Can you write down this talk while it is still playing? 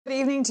Good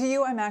evening to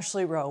you. I'm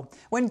Ashley Rowe.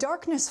 When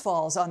darkness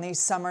falls on these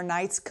summer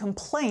nights,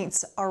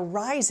 complaints are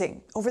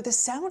rising over the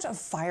sound of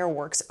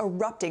fireworks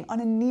erupting on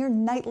a near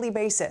nightly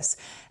basis.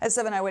 As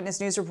 7 Eyewitness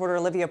News reporter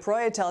Olivia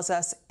Proya tells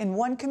us, in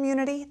one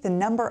community, the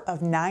number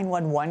of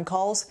 911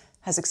 calls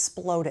has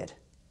exploded.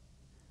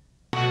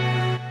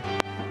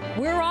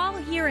 We're all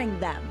hearing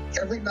them.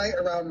 Every night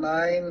around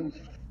 9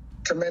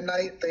 to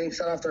midnight, they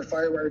set off their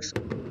fireworks.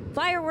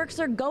 Fireworks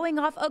are going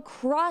off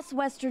across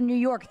western New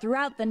York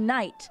throughout the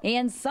night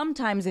and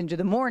sometimes into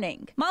the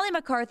morning. Molly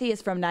McCarthy is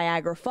from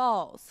Niagara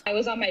Falls. I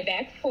was on my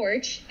back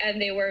porch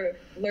and they were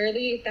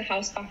literally the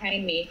house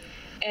behind me,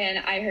 and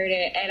I heard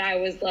it and I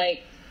was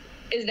like,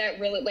 is that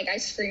really, I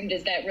screamed,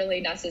 is that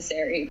really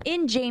necessary?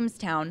 In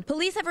Jamestown,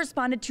 police have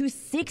responded to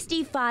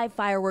 65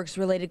 fireworks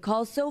related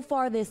calls so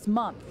far this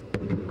month.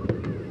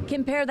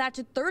 Compare that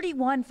to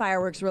 31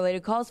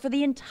 fireworks-related calls for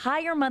the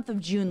entire month of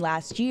June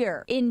last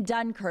year. In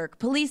Dunkirk,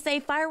 police say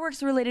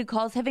fireworks-related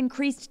calls have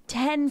increased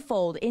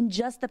tenfold in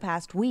just the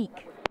past week.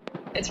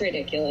 It's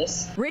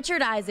ridiculous.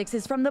 Richard Isaacs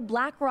is from the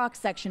Black Rock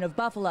section of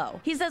Buffalo.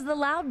 He says the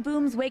loud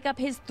booms wake up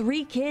his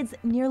 3 kids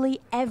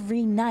nearly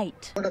every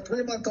night. When a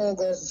 3-month-old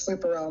goes to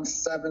sleep around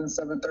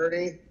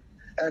 7:30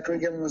 after we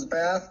give him his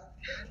bath,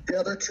 the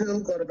other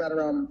 2 go to bed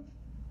around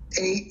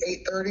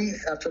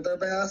 8:30 after their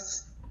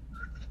baths.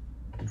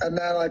 And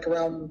then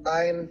around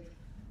 9,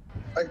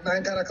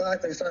 10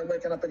 o'clock, they start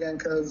waking up again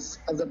because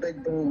of the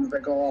big booms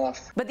that go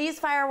off. But these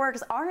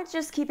fireworks aren't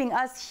just keeping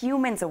us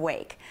humans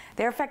awake.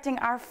 They're affecting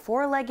our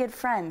 4-legged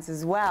friends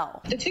as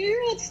well. The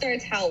 2-year-old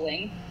starts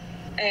howling,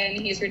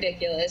 and he's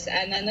ridiculous.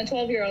 And then the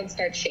 12-year-old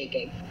starts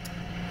shaking.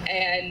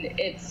 And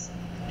it's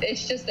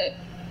just that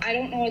I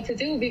don't know what to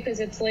do, because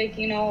it's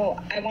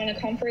I want to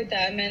comfort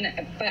them,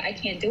 but I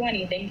can't do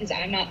anything because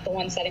I'm not the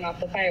one setting off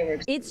the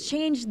fireworks. It's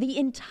changed the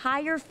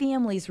entire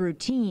family's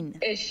routine.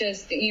 It's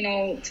just,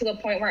 to the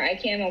point where I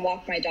can't even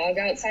walk my dog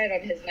outside on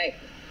his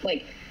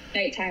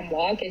nighttime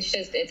walk.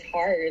 It's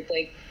hard.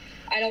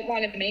 I don't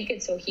want to make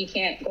it so he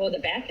can't go to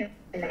the bathroom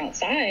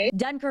outside.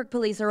 Dunkirk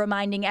police are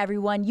reminding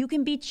everyone you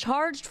can be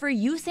charged for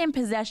use and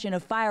possession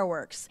of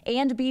fireworks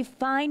and be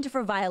fined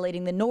for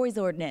violating the noise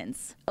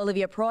ordinance.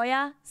 Olivia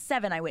Proya,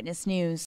 7 Eyewitness News.